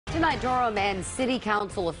Tonight, Durham and City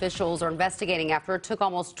Council officials are investigating after it took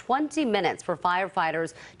almost 20 minutes for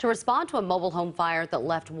firefighters to respond to a mobile home fire that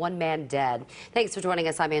left one man dead. Thanks for joining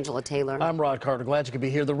us. I'm Angela Taylor. I'm Rod Carter. Glad you could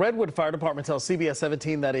be here. The Redwood Fire Department tells CBS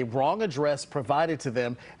 17 that a wrong address provided to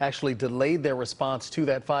them actually delayed their response to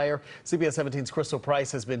that fire. CBS 17's Crystal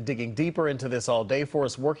Price has been digging deeper into this all day for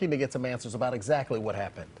us, working to get some answers about exactly what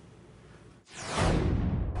happened.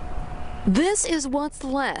 This is what's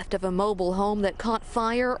left of a mobile home that caught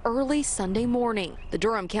fire early Sunday morning. The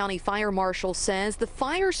Durham County Fire Marshal says the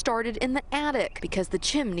fire started in the attic because the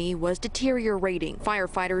chimney was deteriorating.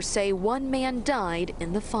 Firefighters say one man died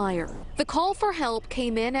in the fire. The call for help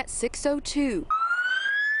came in at 6:02.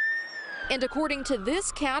 And according to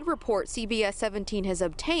this CAD report CBS 17 has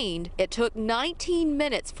obtained, it took 19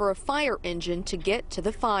 minutes for a fire engine to get to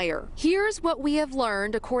the fire. Here's what we have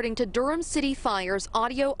learned according to Durham City Fire's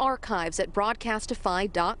audio archives at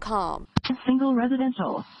broadcastify.com. Single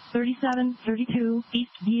residential, 3732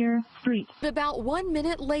 East Gear Street. About 1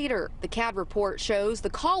 minute later, the CAD report shows the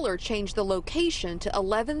caller changed the location to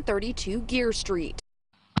 1132 Gear Street.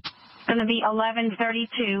 It's going to be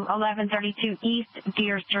 1132 East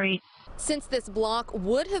Gear Street. Since this block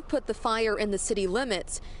would have put the fire in the city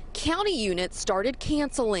limits, county units started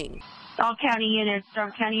canceling. All county units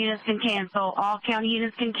can cancel. All county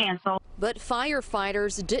units can cancel. But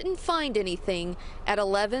firefighters didn't find anything at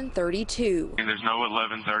 1132. And there's no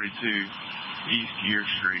 1132 East Gear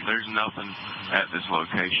Street. There's nothing at this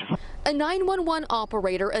location. A 911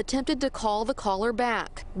 operator attempted to call the caller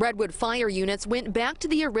back. Redwood fire units went back to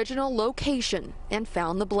the original location and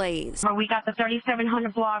found the blaze. We got the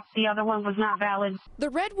 3700 block. The other one was not valid. The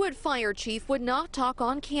Redwood fire chief would not talk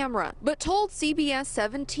on camera, but told CBS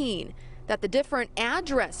 17 that the different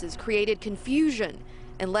addresses created confusion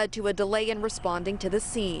and led to a delay in responding to the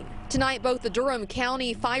scene. Tonight, both the Durham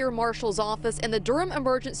County Fire Marshal's Office and the Durham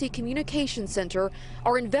Emergency Communications Center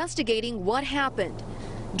are investigating what happened.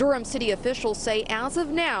 Durham City officials say as of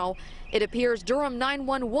now, it appears Durham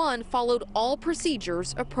 911 followed all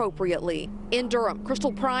procedures appropriately. In Durham,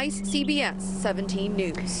 Crystal Price, CBS 17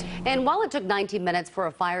 News. And while it took 19 minutes for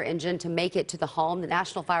a fire engine to make it to the home, the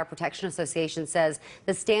National Fire Protection Association says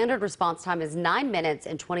the standard response time is 9 minutes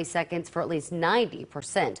and 20 seconds for at least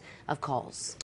 90% of calls.